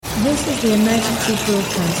This is the emergency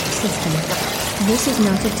broadcast system. This is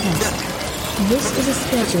not a test. This is a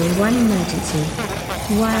Schedule 1 emergency.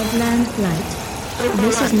 Wildland flight.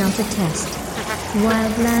 This is not a test.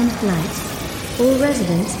 Wildland flight. All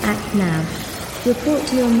residents act now. Report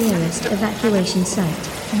to your nearest evacuation site.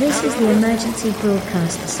 This is the emergency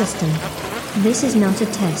broadcast system. This is not a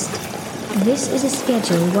test. This is a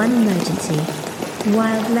Schedule 1 emergency.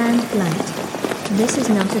 Wildland flight. This is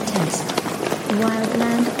not a test.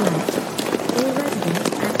 Wildland flight. All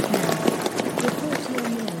residents act now. Report to your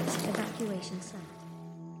nearest evacuation site.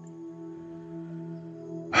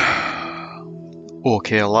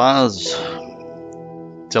 Okay, Lars.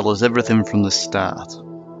 Tell us everything from the start.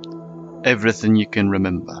 Everything you can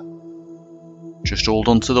remember. Just hold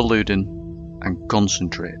on to the Luden and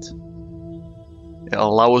concentrate. It'll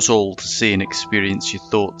allow us all to see and experience your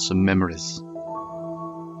thoughts and memories.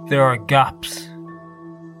 There are gaps.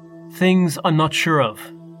 Things I'm not sure of.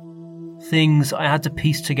 Things I had to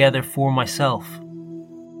piece together for myself.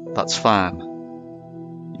 That's fine.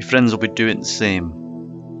 Your friends will be doing the same.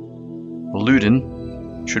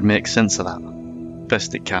 Luden should make sense of that.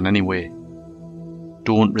 Best it can anyway.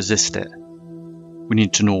 Don't resist it. We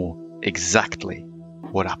need to know exactly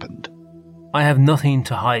what happened. I have nothing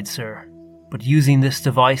to hide, sir. But using this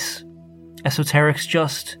device, esoterics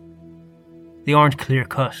just... they aren't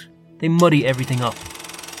clear-cut. They muddy everything up.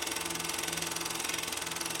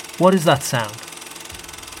 What is that sound?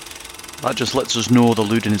 That just lets us know the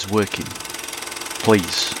Luden is working.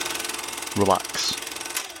 Please, relax.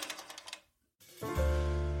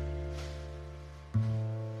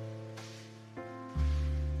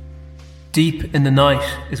 Deep in the night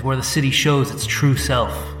is where the city shows its true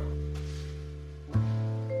self.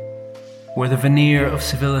 Where the veneer of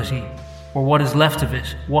civility, or what is left of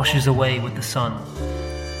it, washes away with the sun.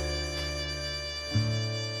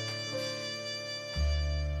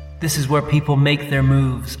 This is where people make their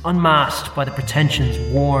moves, unmasked by the pretensions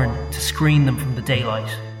worn to screen them from the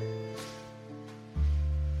daylight.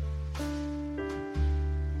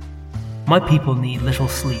 My people need little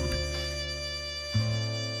sleep.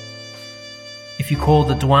 If you call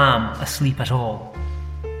the Dwam asleep at all.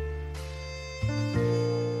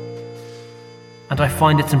 And I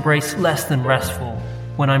find its embrace less than restful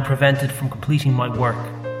when I'm prevented from completing my work.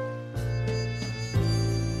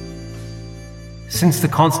 Since the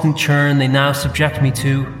constant churn they now subject me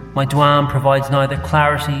to, my Dwam provides neither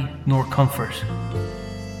clarity nor comfort.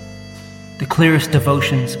 The clearest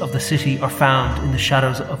devotions of the city are found in the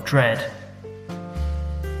shadows of dread,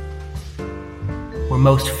 where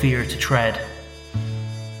most fear to tread.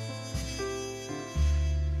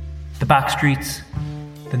 The back streets,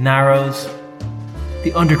 the narrows,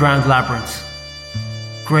 the underground labyrinths,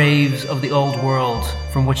 graves of the old world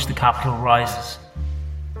from which the capital rises.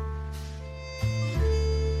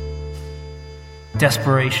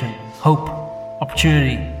 Desperation, hope,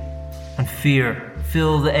 opportunity, and fear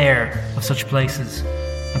fill the air of such places,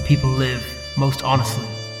 and people live most honestly,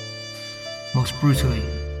 most brutally,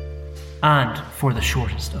 and for the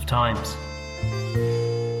shortest of times.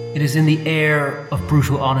 It is in the air of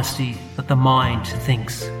brutal honesty that the mind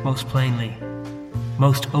thinks most plainly,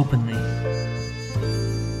 most openly.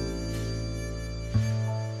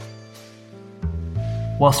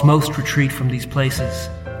 Whilst most retreat from these places,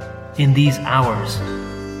 in these hours,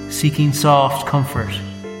 seeking soft comfort,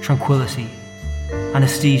 tranquility,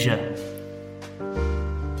 anesthesia.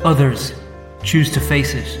 Others choose to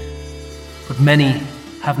face it, but many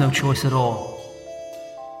have no choice at all.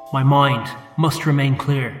 My mind must remain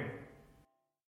clear.